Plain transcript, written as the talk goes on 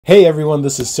Hey everyone,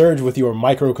 this is Serge with your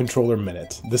Microcontroller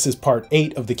Minute. This is part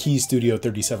 8 of the KEYESTUDIO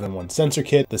 37-in-1 sensor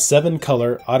kit, the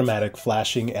 7-color automatic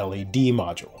flashing LED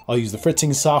module. I'll use the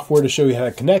Fritzing software to show you how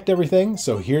to connect everything,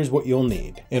 so here's what you'll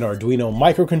need. An Arduino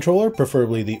microcontroller,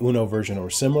 preferably the UNO version or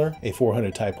similar, a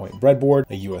 400 tie point breadboard,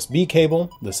 a USB cable,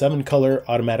 the 7-color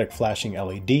automatic flashing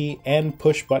LED, and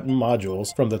push-button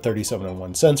modules from the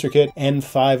 37-in-1 sensor kit, and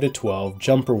 5 to 12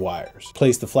 jumper wires.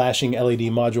 Place the flashing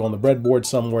LED module on the breadboard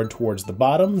somewhere towards the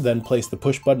bottom, then place the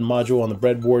push-button module on the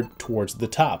breadboard towards the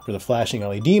top. For the flashing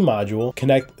LED module,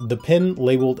 connect the pin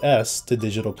labeled S to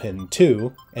digital pin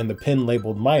 2 and the pin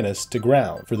labeled minus to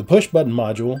ground. For the push-button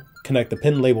module, connect the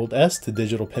pin labeled S to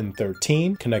digital pin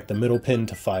 13, connect the middle pin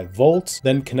to 5 volts,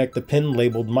 then connect the pin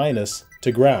labeled minus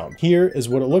to ground. Here is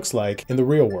what it looks like in the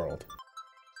real world.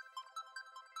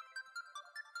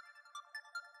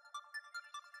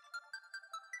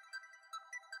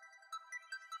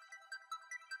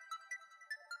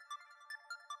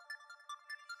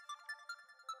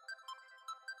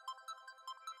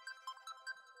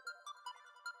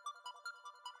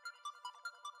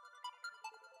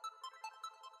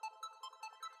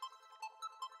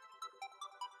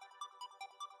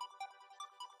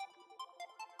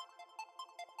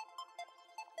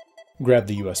 Grab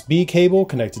the USB cable,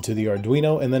 connect it to the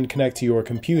Arduino, and then connect to your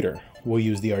computer. We'll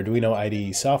use the Arduino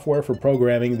IDE software for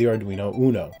programming the Arduino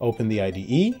UNO. Open the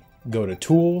IDE, go to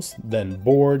Tools, then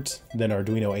Boards, then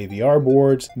Arduino AVR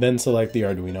boards, then select the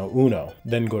Arduino UNO.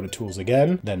 Then go to Tools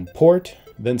again, then Port,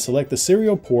 then select the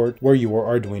serial port where your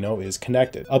Arduino is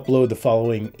connected. Upload the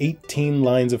following 18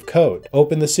 lines of code.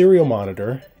 Open the serial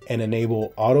monitor and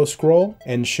enable auto scroll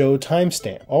and show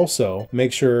timestamp. Also,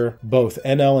 make sure both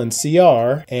NL and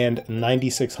CR and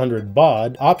 9600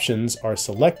 baud options are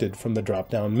selected from the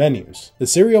drop-down menus. The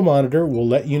serial monitor will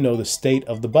let you know the state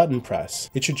of the button press.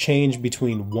 It should change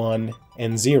between 1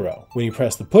 and 0. When you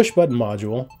press the push button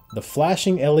module, the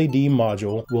flashing LED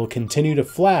module will continue to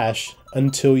flash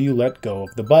until you let go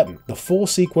of the button. The full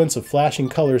sequence of flashing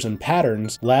colors and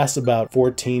patterns lasts about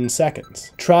 14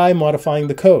 seconds. Try modifying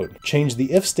the code. Change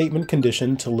the if statement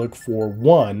condition to look for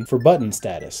 1 for button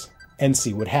status and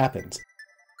see what happens.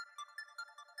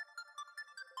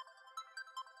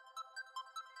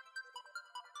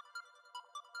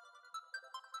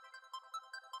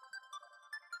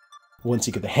 Once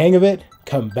you get the hang of it,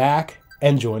 come back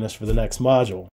and join us for the next module.